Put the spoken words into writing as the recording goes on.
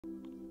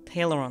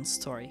Taylaron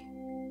story,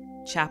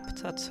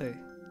 Chapter 2.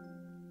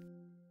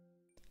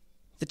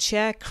 The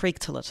chair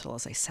creaked a little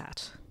as I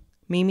sat.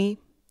 Mimi,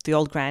 the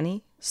old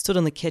granny, stood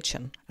in the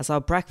kitchen as our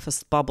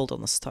breakfast bubbled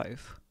on the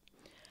stove.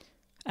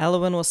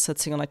 Elwyn was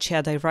sitting on a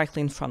chair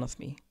directly in front of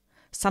me,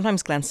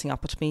 sometimes glancing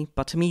up at me,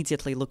 but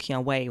immediately looking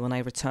away when I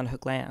returned her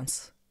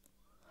glance.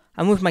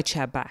 I moved my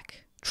chair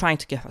back, trying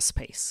to give her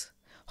space,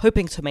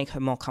 hoping to make her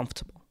more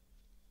comfortable.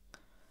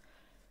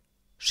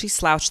 She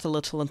slouched a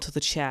little into the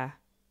chair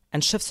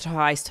and shifted her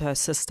eyes to her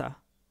sister,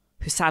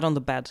 who sat on the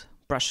bed,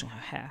 brushing her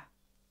hair.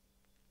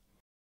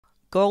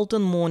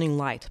 Golden morning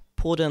light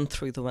poured in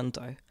through the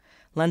window,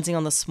 landing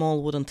on the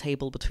small wooden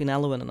table between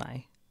Elwyn and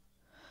I.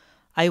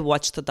 I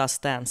watched the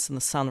dust dance in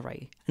the sun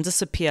ray and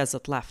disappear as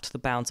it left the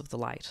bounds of the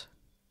light.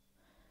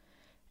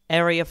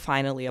 Aria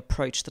finally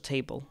approached the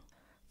table,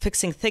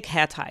 fixing thick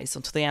hair ties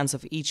onto the ends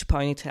of each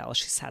ponytail as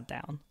she sat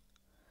down.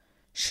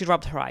 She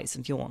rubbed her eyes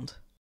and yawned.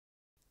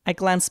 I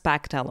glanced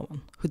back at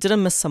Elwyn, who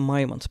didn't miss a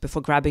moment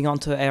before grabbing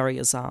onto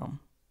Aria's arm.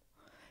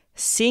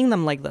 Seeing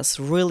them like this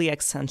really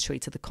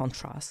accentuated the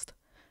contrast.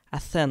 A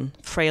thin,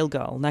 frail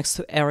girl next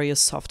to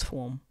Aria's soft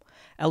form,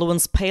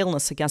 Elwyn's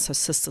paleness against her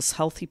sister's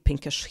healthy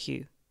pinkish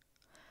hue.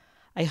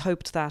 I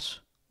hoped that,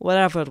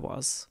 whatever it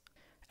was,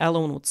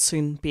 Elwyn would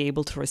soon be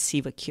able to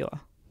receive a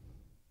cure.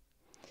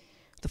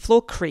 The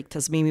floor creaked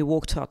as Mimi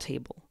walked to our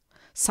table,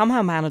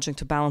 somehow managing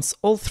to balance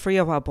all three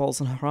of our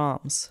bowls in her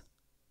arms.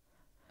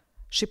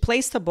 She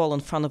placed a bowl in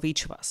front of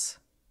each of us.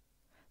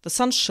 The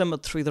sun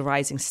shimmered through the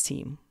rising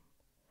steam.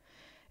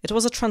 It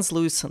was a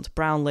translucent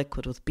brown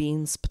liquid with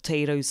beans,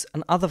 potatoes,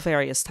 and other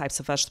various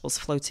types of vegetables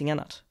floating in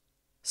it.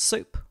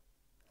 Soup.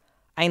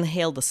 I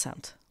inhaled the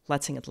scent,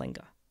 letting it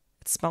linger.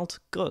 It smelled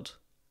good.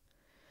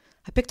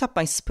 I picked up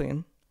my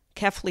spoon,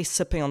 carefully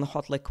sipping on the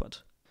hot liquid.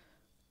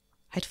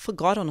 I'd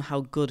forgotten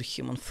how good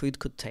human food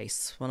could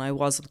taste when I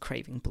wasn't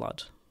craving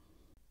blood.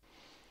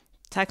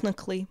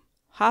 Technically,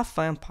 half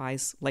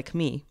vampires, like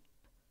me,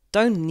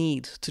 don't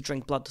need to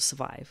drink blood to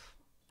survive.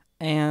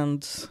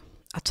 And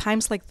at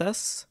times like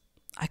this,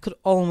 I could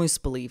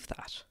almost believe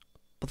that.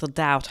 But the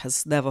doubt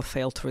has never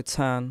failed to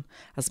return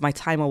as my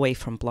time away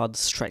from blood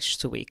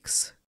stretched to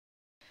weeks.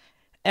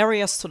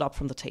 Aria stood up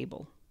from the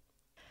table.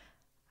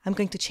 "I'm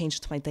going to change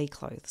into my day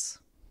clothes,"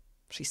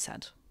 she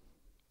said.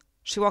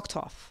 She walked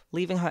off,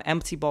 leaving her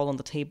empty bowl on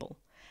the table,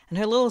 and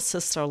her little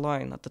sister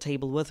alone at the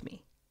table with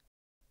me.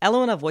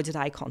 Elwyn avoided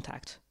eye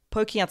contact,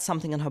 poking at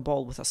something in her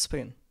bowl with a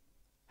spoon.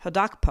 Her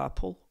dark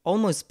purple,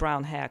 almost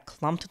brown hair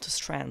clumped into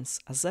strands,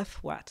 as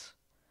if wet.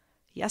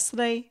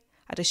 Yesterday,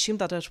 I'd assumed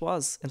that it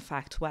was, in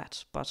fact,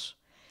 wet, but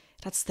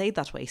it had stayed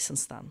that way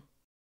since then.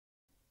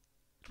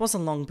 It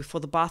wasn't long before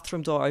the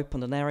bathroom door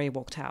opened and Aria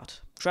walked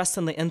out, dressed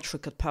in the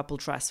intricate purple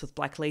dress with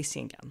black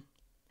lacing again.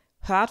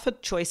 Her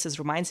outfit choices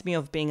reminds me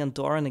of being in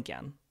Doran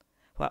again,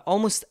 where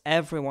almost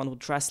everyone would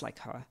dress like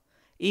her,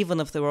 even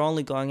if they were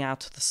only going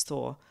out to the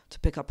store to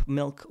pick up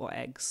milk or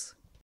eggs.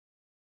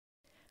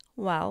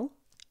 "Well,"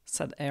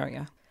 said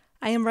Aria,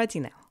 "I am ready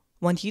now.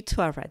 When you two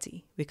are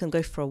ready, we can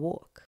go for a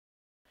walk."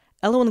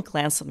 Elwyn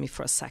glanced at me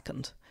for a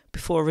second,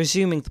 before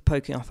resuming the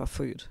poking of her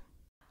food.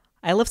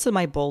 I lifted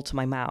my bowl to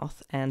my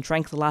mouth and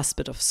drank the last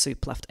bit of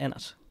soup left in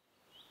it.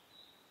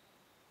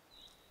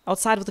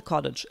 Outside of the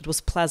cottage, it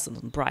was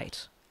pleasant and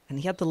bright, and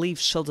yet the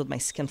leaves shielded my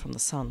skin from the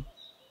sun.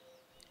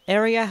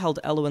 Aria held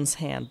Elwyn's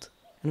hand,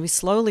 and we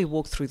slowly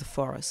walked through the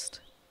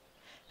forest.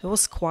 It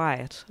was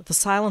quiet, the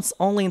silence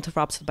only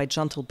interrupted by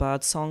gentle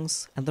bird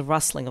songs and the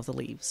rustling of the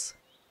leaves.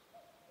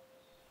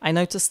 I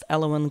noticed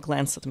Elwyn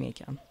glance at me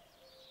again.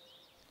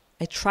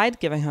 I tried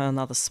giving her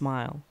another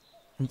smile,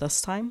 and this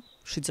time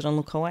she didn't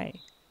look away.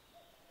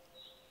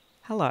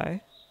 "Hello,"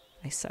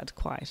 I said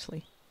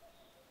quietly.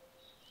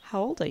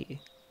 "How old are you?"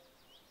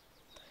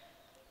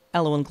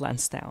 Elwyn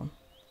glanced down.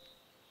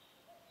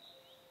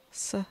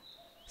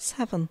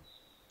 7,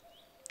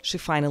 she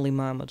finally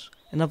murmured,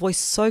 in a voice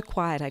so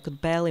quiet I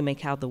could barely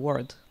make out the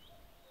word.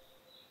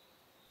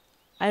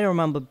 "I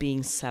remember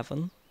being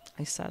 7,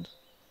 I said.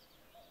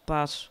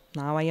 "But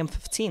now I am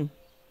 15.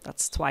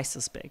 That's twice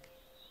as big."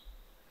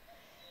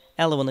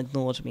 Elwyn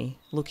ignored me,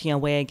 looking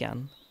away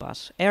again,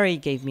 but Aria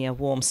gave me a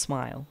warm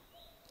smile.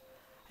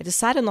 I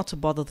decided not to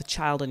bother the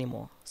child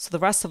anymore, so the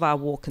rest of our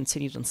walk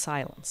continued in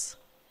silence.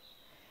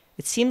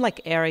 It seemed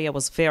like Aria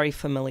was very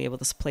familiar with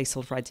this place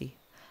already.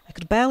 I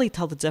could barely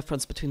tell the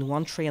difference between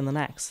one tree and the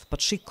next,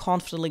 but she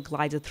confidently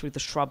glided through the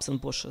shrubs and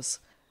bushes,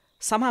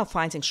 somehow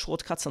finding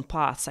shortcuts and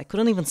paths I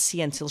couldn't even see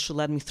until she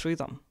led me through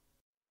them.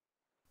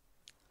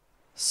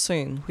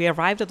 Soon, we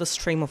arrived at a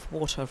stream of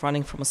water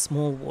running from a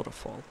small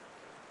waterfall.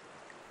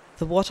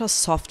 The water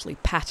softly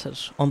pattered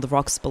on the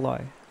rocks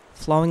below,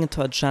 flowing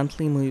into a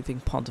gently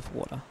moving pond of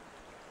water.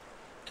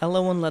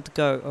 Elwyn let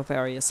go of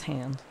Aria's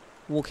hand,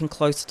 walking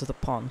closer to the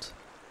pond.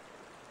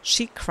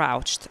 She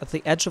crouched at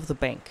the edge of the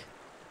bank,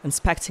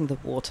 inspecting the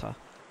water.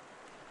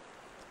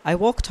 I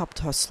walked up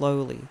to her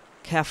slowly,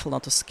 careful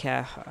not to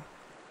scare her.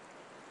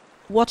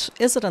 "What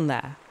is it in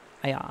there?"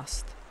 I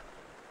asked.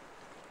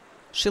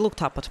 She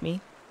looked up at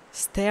me,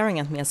 staring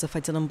at me as if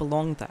I didn't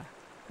belong there,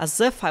 as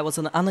if I was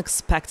an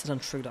unexpected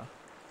intruder.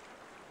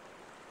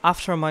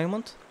 After a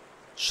moment,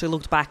 she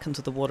looked back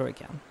into the water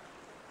again.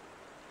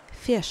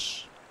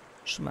 "Fish,"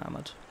 she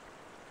murmured.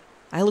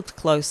 I looked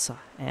closer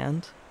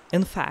and,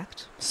 in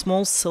fact,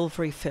 small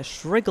silvery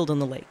fish wriggled in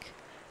the lake,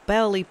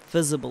 barely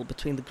visible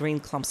between the green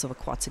clumps of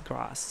aquatic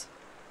grass.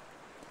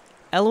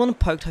 Elwyn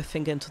poked her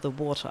finger into the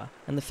water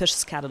and the fish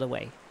scattered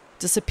away,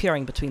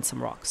 disappearing between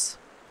some rocks.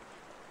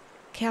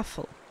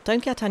 "Careful,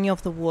 don't get any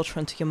of the water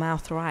into your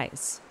mouth or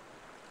eyes,"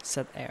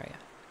 said Arya.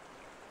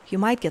 "You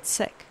might get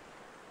sick."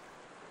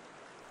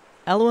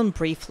 Elwyn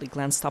briefly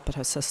glanced up at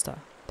her sister,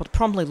 but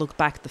promptly looked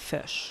back at the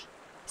fish,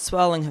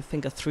 swirling her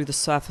finger through the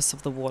surface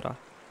of the water,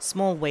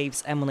 small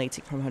waves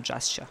emanating from her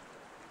gesture.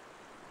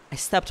 I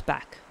stepped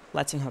back,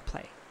 letting her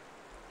play.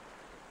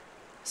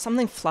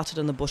 Something fluttered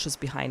in the bushes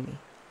behind me.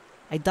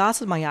 I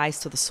darted my eyes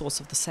to the source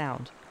of the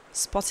sound,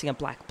 spotting a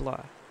black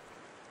blur.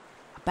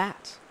 A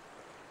bat.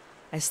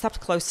 I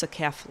stepped closer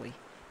carefully,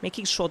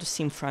 making sure to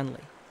seem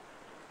friendly.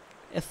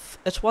 If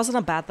it wasn't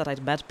a bat that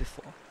I'd met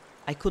before,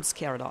 I could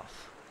scare it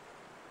off.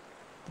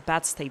 The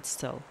bat stayed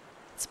still,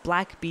 its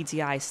black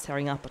beady eyes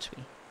staring up at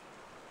me.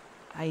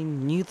 I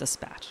knew this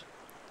bat.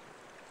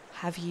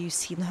 "Have you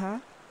seen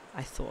her?"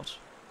 I thought.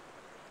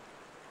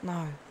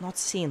 "No, not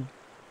seen."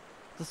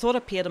 The thought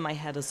appeared in my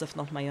head as if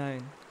not my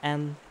own,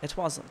 and it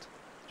wasn't.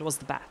 It was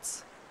the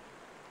bat's.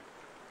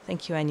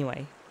 "Thank you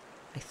anyway,"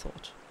 I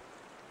thought.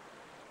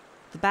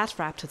 The bat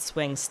wrapped its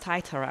wings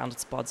tighter around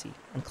its body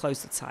and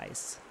closed its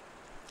eyes.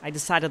 I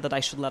decided that I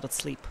should let it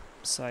sleep,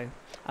 so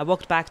I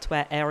walked back to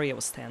where Arya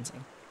was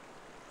standing.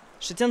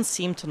 She didn't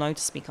seem to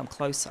notice me come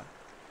closer.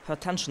 Her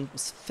attention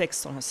was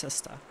fixed on her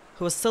sister,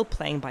 who was still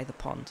playing by the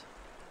pond.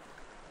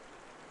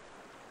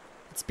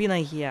 It's been a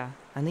year,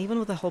 and even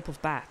with the help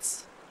of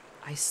bats,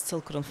 I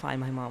still couldn't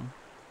find my mom.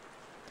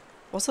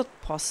 Was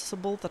it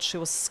possible that she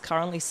was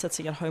currently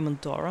sitting at home in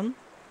Doran,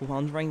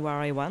 wondering where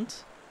I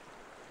went?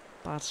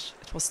 But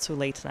it was too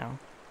late now.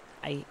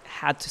 I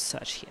had to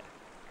search here.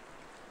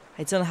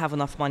 I didn't have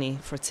enough money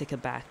for a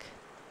ticket back.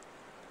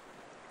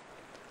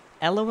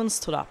 Elwyn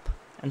stood up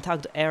and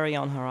tugged Arya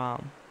on her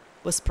arm,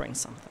 whispering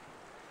something.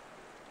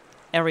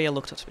 Arya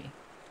looked at me.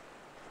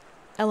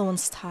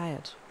 "Elwyn's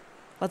tired.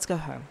 Let's go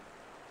home,"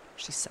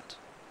 she said.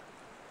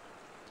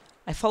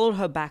 I followed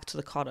her back to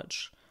the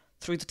cottage,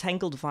 through the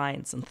tangled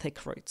vines and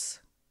thick roots.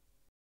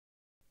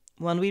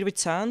 When we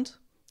returned,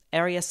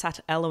 Arya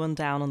sat Elwyn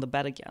down on the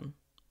bed again,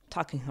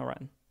 tucking her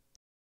in.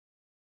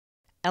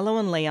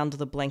 Elwyn lay under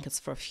the blankets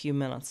for a few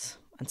minutes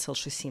until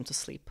she seemed to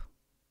sleep.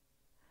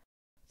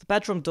 The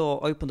bedroom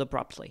door opened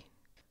abruptly.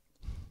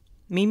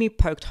 Mimi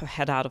poked her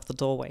head out of the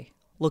doorway,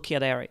 looking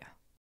at Arya.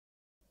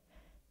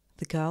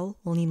 "The girl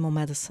will need more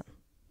medicine,"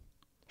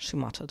 she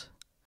muttered.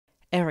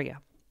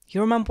 "Arya, you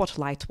remember what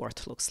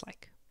lightwort looks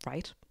like,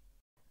 right?"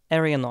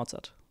 Arya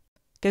nodded.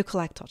 "Go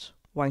collect it,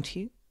 won't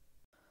you?"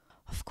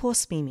 "Of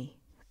course, Mimi,"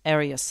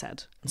 Arya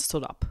said, and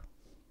stood up.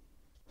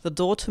 The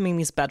door to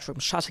Mimi's bedroom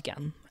shut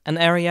again, and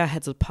Arya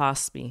headed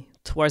past me,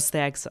 towards the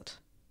exit.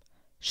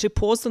 She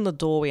paused in the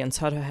doorway and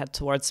turned her head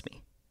towards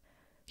me.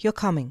 "You're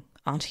coming,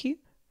 aren't you?"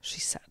 she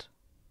said.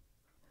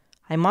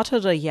 I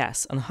muttered a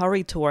yes and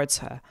hurried towards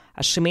her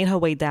as she made her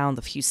way down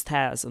the few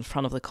stairs in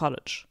front of the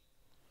cottage.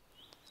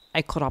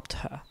 I caught up to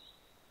her.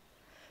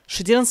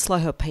 She didn't slow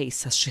her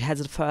pace as she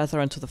headed further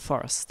into the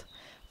forest,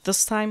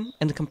 this time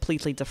in a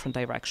completely different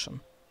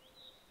direction.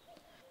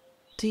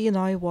 "Do you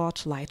know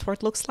what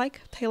lightwort looks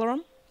like,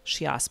 Taylaron?"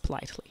 she asked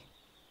politely.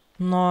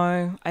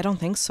 "No, I don't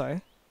think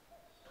so."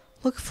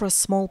 "Look for a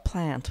small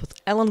plant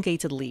with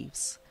elongated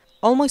leaves,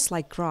 almost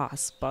like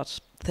grass, but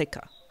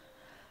thicker.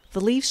 The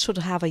leaves should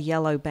have a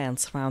yellow band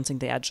surrounding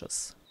the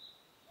edges."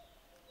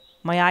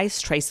 My eyes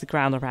traced the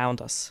ground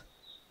around us.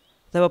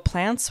 There were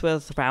plants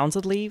with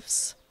rounded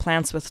leaves,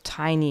 plants with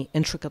tiny,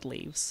 intricate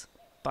leaves,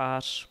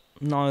 but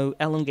no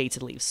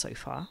elongated leaves so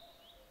far.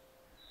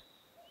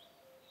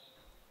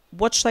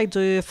 "What should I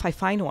do if I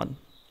find one?"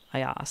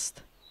 I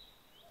asked.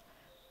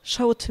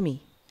 "Show it to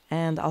me,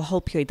 and I'll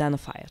help you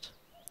identify it,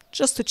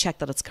 just to check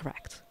that it's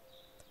correct."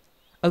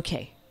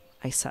 "Okay,"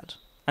 I said,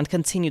 and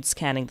continued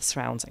scanning the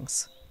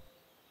surroundings.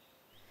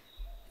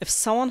 If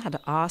someone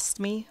had asked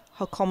me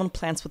how common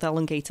plants with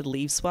elongated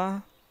leaves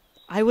were,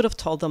 I would have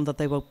told them that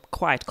they were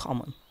quite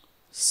common.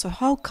 So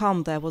how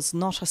come there was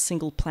not a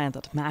single plant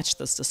that matched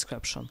this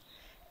description,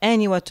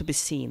 anywhere to be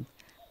seen,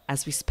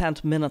 as we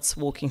spent minutes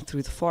walking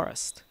through the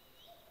forest?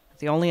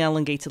 The only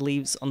elongated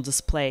leaves on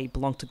display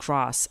belonged to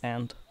grass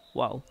and,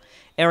 well,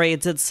 Arya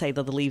did say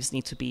that the leaves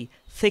need to be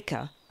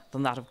thicker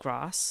than that of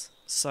grass,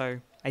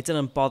 so I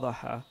didn't bother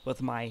her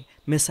with my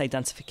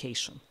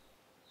misidentification.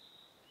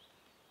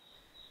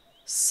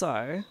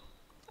 "So,"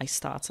 I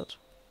started,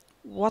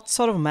 "what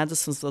sort of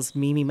medicines does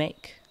Mimi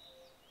make?"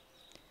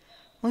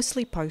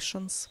 "Mostly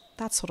potions,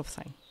 that sort of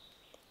thing."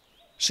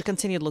 She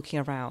continued looking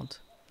around,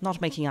 not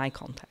making eye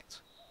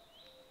contact.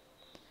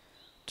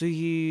 "Do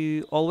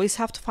you always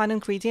have to find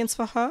ingredients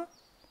for her?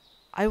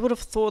 I would have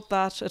thought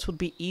that it would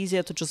be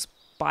easier to just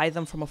buy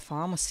them from a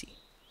pharmacy."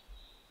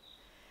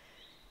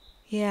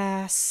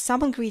 "Yeah,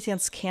 some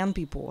ingredients can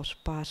be bought,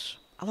 but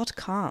a lot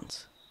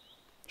can't,"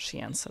 she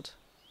answered.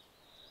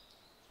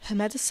 Her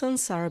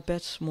medicines are a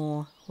bit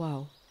more,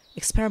 well,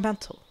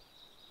 experimental.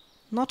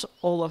 Not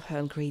all of her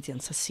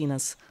ingredients are seen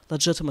as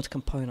legitimate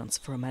components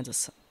for a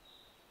medicine.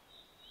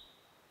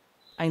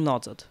 I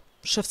nodded,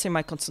 shifting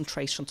my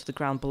concentration to the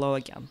ground below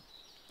again.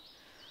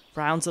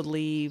 Rounded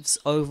leaves,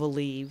 oval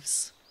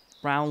leaves,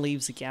 round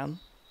leaves again.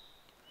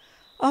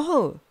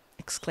 "Oh!"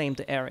 exclaimed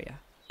the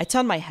area. I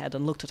turned my head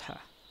and looked at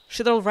her.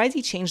 She'd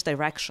already changed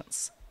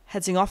directions,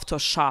 heading off to a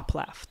sharp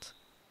left.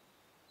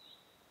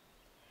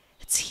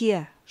 "It's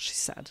here," she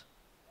said.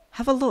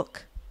 "Have a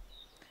look."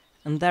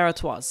 And there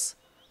it was,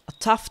 a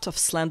tuft of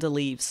slender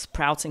leaves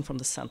sprouting from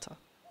the center.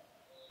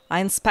 I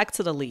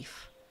inspected a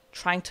leaf,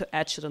 trying to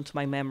etch it into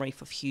my memory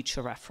for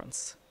future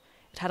reference.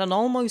 It had an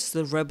almost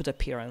ribbed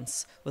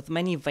appearance, with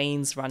many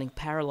veins running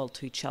parallel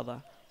to each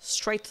other,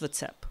 straight to the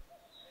tip.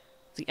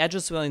 The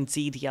edges were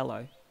indeed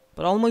yellow,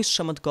 but almost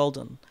shimmered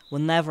golden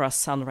whenever a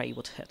sun ray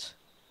would hit.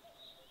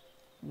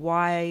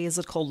 "Why is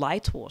it called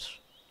lightwort?"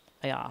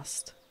 I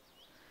asked.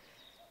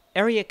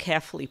 Aria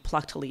carefully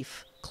plucked a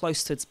leaf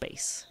close to its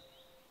base.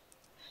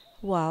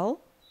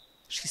 "Well,"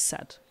 she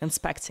said,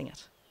 inspecting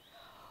it,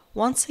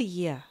 "once a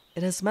year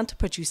it is meant to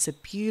produce a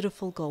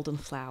beautiful golden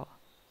flower.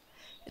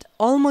 It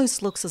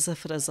almost looks as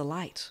if it is a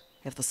light,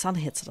 if the sun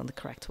hits it in the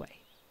correct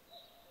way."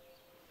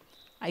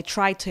 I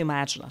tried to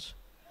imagine it.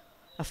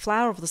 A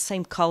flower of the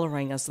same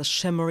coloring as the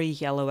shimmery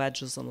yellow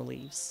edges on the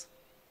leaves.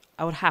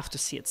 I would have to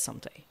see it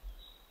someday.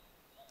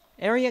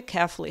 Aria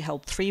carefully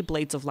held 3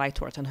 blades of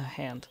lightwort in her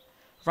hand,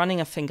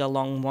 running a finger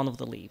along one of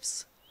the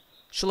leaves.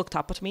 She looked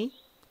up at me,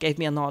 gave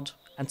me a nod,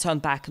 and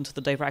turned back into the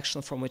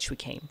direction from which we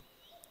came.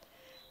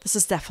 "This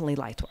is definitely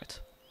lightwort.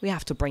 We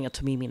have to bring it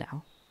to Mimi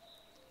now."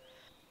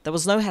 There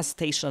was no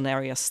hesitation in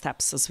Aria's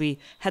steps as we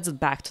headed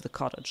back to the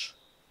cottage.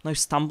 No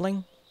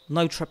stumbling,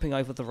 no tripping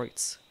over the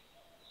roots.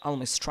 I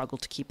almost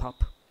struggled to keep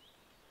up.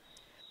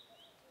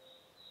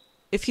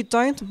 "If you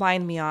don't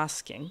mind me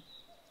asking,"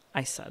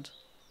 I said,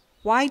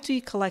 "why do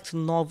you collect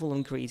novel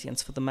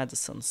ingredients for the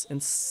medicines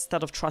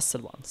instead of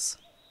trusted ones?"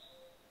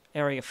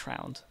 Aria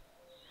frowned.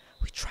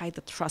 "We tried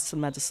the trusted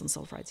medicines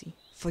already,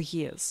 for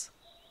years.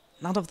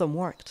 None of them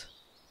worked."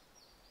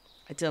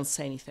 I didn't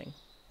say anything.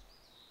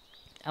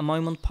 A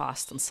moment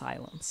passed in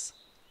silence.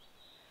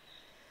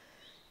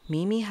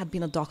 Mimi had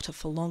been a doctor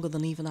for longer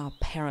than even our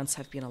parents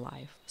have been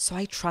alive, so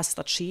I trust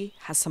that she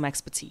has some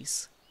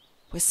expertise.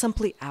 We're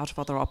simply out of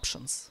other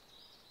options.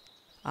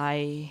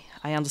 I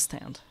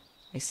understand,"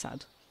 I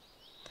said.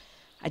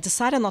 I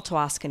decided not to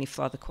ask any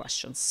further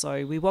questions,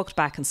 so we walked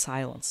back in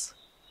silence.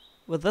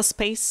 With this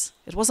pace,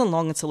 it wasn't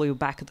long until we were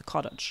back at the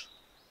cottage.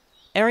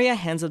 Aria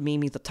handed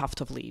Mimi the tuft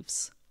of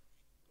leaves.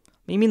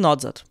 Mimi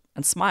nodded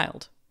and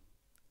smiled.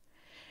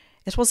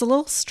 It was a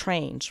little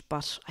strange,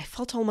 but I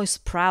felt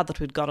almost proud that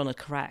we'd gotten it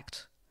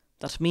correct,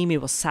 that Mimi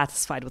was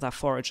satisfied with our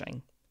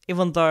foraging,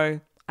 even though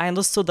I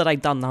understood that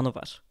I'd done none of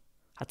it.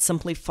 I'd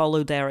simply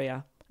followed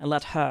Aria and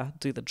let her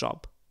do the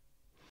job.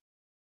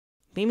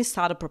 Mimi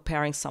started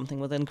preparing something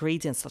with the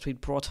ingredients that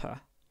we'd brought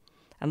her,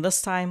 and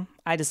this time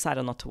I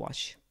decided not to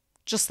watch,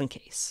 just in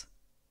case.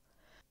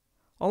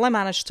 All I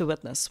managed to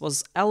witness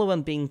was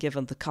Elowen being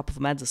given the cup of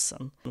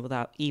medicine with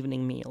our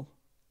evening meal.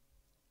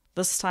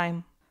 This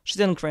time, she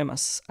didn't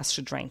grimace as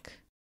she drank.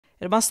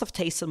 It must have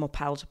tasted more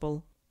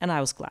palatable, and I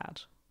was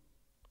glad.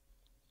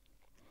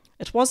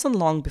 It wasn't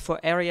long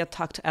before Aria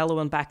tucked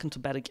Elowen back into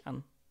bed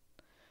again.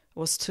 It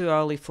was too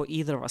early for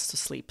either of us to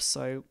sleep,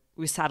 so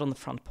we sat on the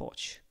front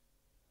porch.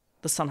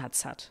 The sun had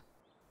set.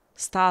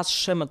 Stars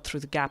shimmered through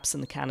the gaps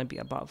in the canopy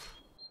above.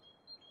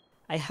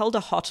 I held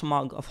a hot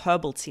mug of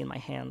herbal tea in my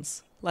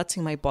hands,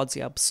 letting my body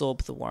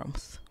absorb the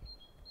warmth.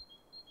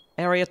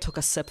 Aria took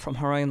a sip from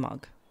her own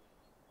mug.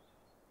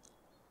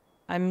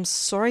 "I'm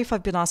sorry if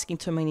I've been asking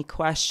too many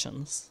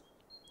questions,"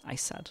 I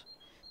said,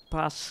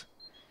 "but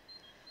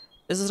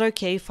is it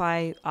okay if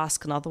I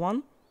ask another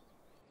one?"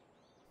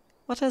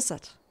 "What is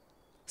it?"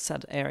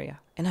 said Aria,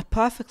 in a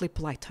perfectly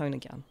polite tone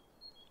again.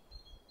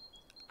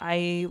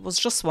 "I was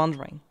just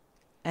wondering,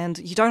 and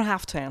you don't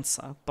have to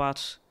answer,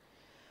 but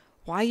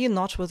why are you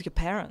not with your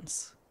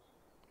parents?"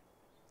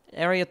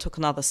 Aria took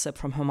another sip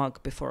from her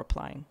mug before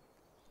replying.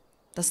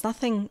 "There's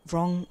nothing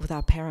wrong with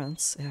our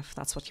parents, if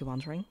that's what you're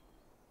wondering."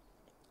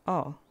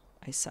 "Oh,"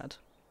 I said.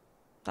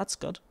 "That's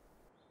good."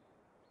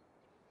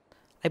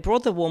 I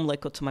brought the warm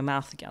liquid to my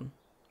mouth again,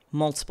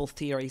 multiple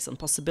theories and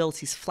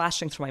possibilities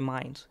flashing through my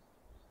mind.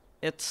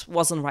 It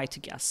wasn't right to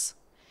guess.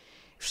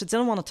 If she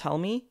didn't want to tell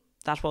me,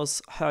 that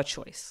was her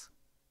choice.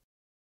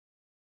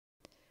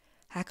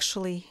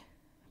 "Actually,"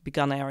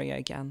 began Aria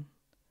again,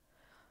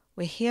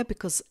 "we're here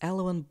because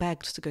Elowen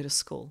begged to go to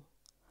school.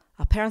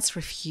 Our parents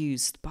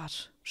refused,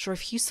 but she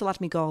refused to let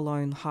me go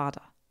alone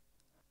harder.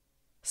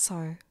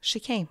 So she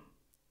came."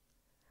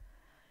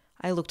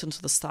 I looked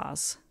into the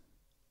stars.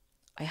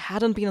 I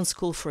hadn't been in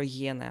school for a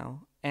year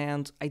now,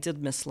 and I did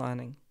miss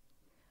learning.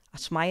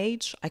 At my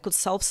age, I could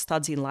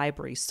self-study in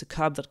libraries to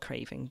curb that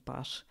craving,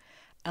 but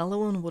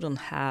Elowen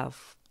wouldn't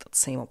have that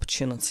same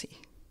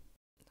opportunity.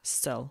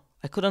 Still,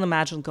 I couldn't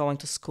imagine going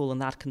to school in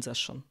that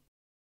condition.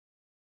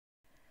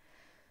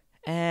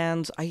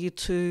 "And are you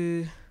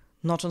two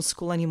Not in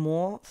school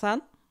anymore,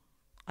 then?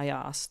 I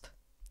asked.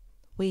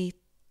 We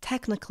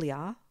technically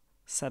are,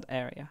 said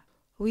Arya.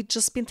 We'd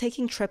just been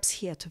taking trips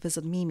here to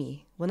visit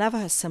Mimi whenever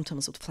her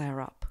symptoms would flare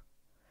up.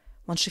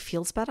 Once she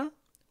feels better,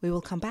 we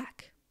will come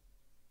back.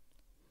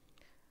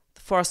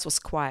 The forest was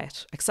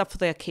quiet, except for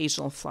the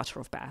occasional flutter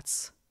of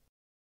bats.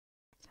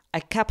 I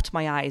kept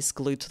my eyes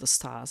glued to the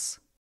stars.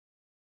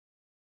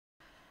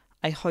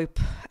 I hope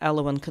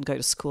Elwyn can go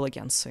to school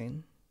again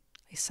soon,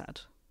 I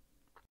said.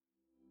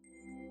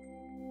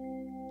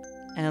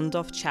 End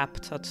of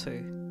chapter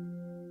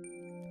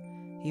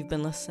 2. You've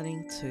been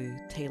listening to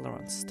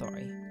Taylaron's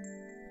story.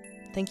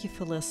 Thank you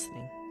for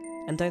listening,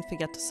 and don't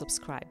forget to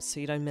subscribe so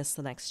you don't miss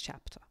the next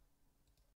chapter.